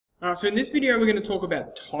So in this video we're going to talk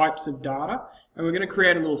about types of data, and we're going to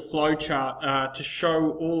create a little flow chart to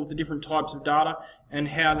show all of the different types of data and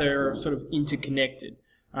how they're sort of interconnected.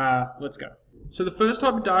 Let's go. So the first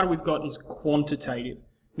type of data we've got is quantitative.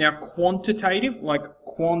 Now quantitative, like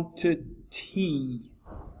quantitative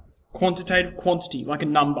quantity, like a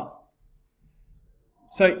number.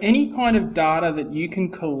 So any kind of data that you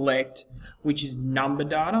can collect which is number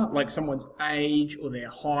data, like someone's age or their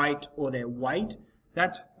height or their weight,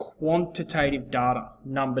 that's quantitative data,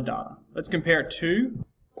 number data. Let's compare it to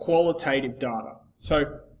qualitative data.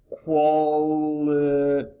 So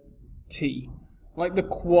quality, like the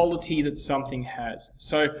quality that something has.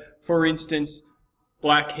 So for instance,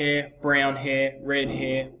 black hair, brown hair, red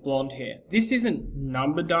hair, blonde hair. This isn't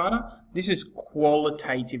number data, this is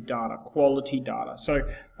qualitative data, quality data. So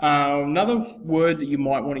another word that you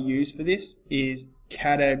might want to use for this is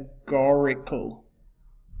categorical.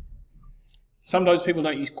 Sometimes people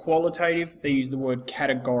don't use qualitative, they use the word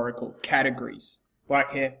categorical, categories.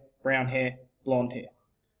 Black hair, brown hair, blonde hair.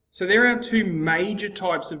 So there are two major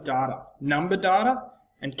types of data, number data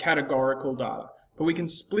and categorical data. But we can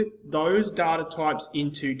split those data types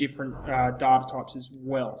into different data types as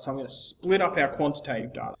well. So I'm going to split up our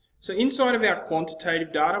quantitative data. So inside of our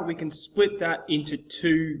quantitative data, we can split that into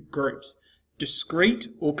two groups, discrete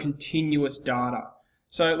or continuous data.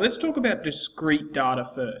 So let's talk about discrete data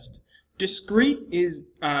first. Discrete is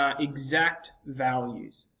exact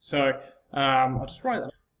values. So I'll just write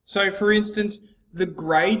that. So for instance, the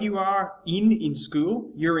grade you are in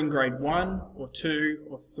school, you're in grade 1 or 2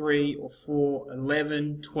 or 3 or 4,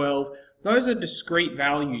 11, 12. Those are discrete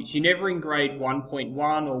values. You're never in grade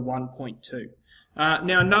 1.1 or 1.2.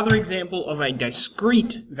 Now another example of a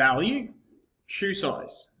discrete value, shoe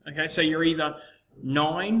size. Okay, so you're either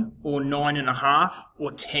 9 or 9.5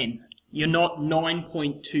 or 10. You're not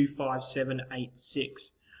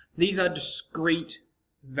 9.25786. These are discrete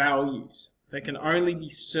values. They can only be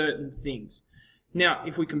certain things. Now,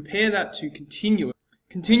 if we compare that to continuous,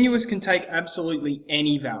 continuous can take absolutely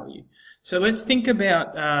any value. So let's think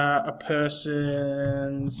about a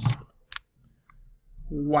person's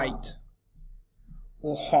weight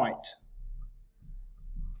or height.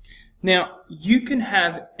 Now, you can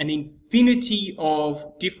have an infinity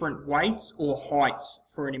of different weights or heights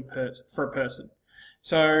for a person.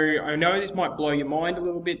 So I know this might blow your mind a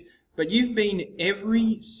little bit, but you've been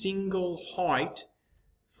every single height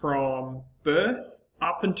from birth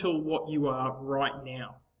up until what you are right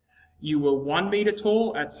now. You were 1 meter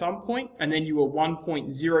tall at some point, and then you were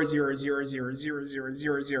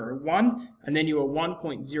 1.000000001, and then you were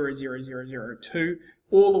 1.00002,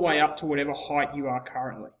 all the way up to whatever height you are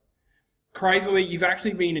currently. Crazily, you've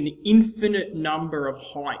actually been an infinite number of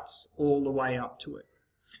heights all the way up to it.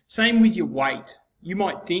 Same with your weight. You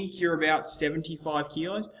might think you're about 75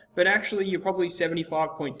 kilos, but actually you're probably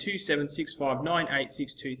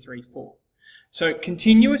 75.27659862334. So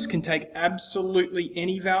continuous can take absolutely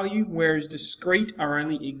any value, whereas discrete are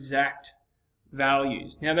only exact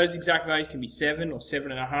values. Now those exact values can be 7 or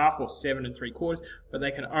 7.5 or 7 3/4, but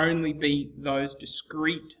they can only be those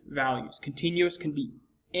discrete values. Continuous can be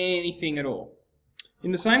anything at all.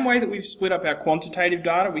 In the same way that we've split up our quantitative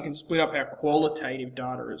data, we can split up our qualitative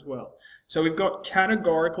data as well. So we've got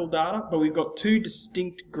categorical data, but we've got two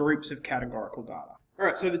distinct groups of categorical data.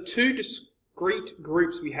 Alright, so the two discrete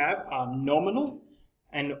groups we have are nominal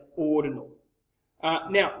and ordinal.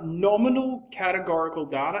 Now, nominal categorical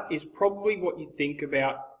data is probably what you think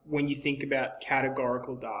about when you think about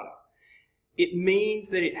categorical data. It means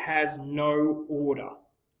that it has no order.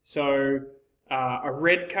 So a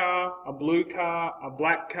red car, a blue car, a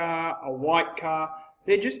black car, a white car,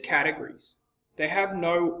 they're just categories. They have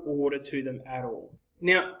no order to them at all.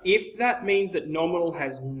 Now, if that means that nominal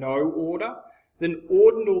has no order, then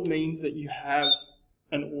ordinal means that you have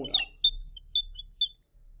an order.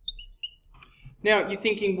 Now, you're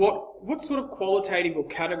thinking, what sort of qualitative or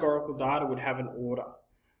categorical data would have an order?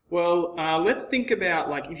 Well, let's think about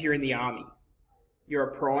like if you're in the army. You're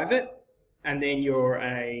a private, and then you're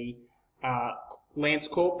a lance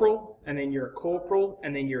corporal, and then you're a corporal,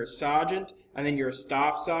 and then you're a sergeant, and then you're a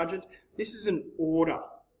staff sergeant. This is an order.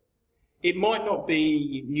 It might not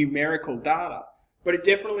be numerical data, but it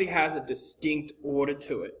definitely has a distinct order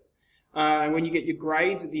to it. When you get your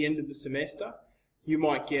grades at the end of the semester, you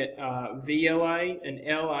might get a VLA, an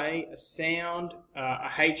LA, a sound,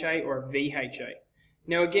 a HA, or a VHA.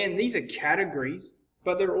 Now again, these are categories,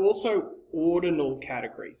 but they're also ordinal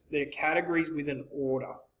categories. They're categories with an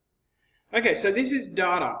order. Okay, so this is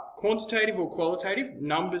data, quantitative or qualitative,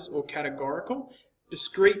 numbers or categorical,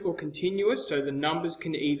 discrete or continuous, so the numbers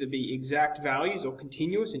can either be exact values or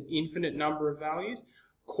continuous, an infinite number of values,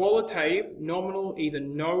 Qualitative, nominal, either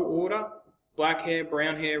no order, black hair,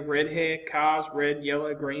 brown hair, red hair, cars, red,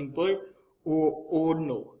 yellow, green, blue, or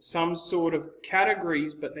ordinal, some sort of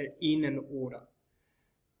categories, but they're in an order.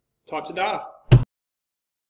 Types of data.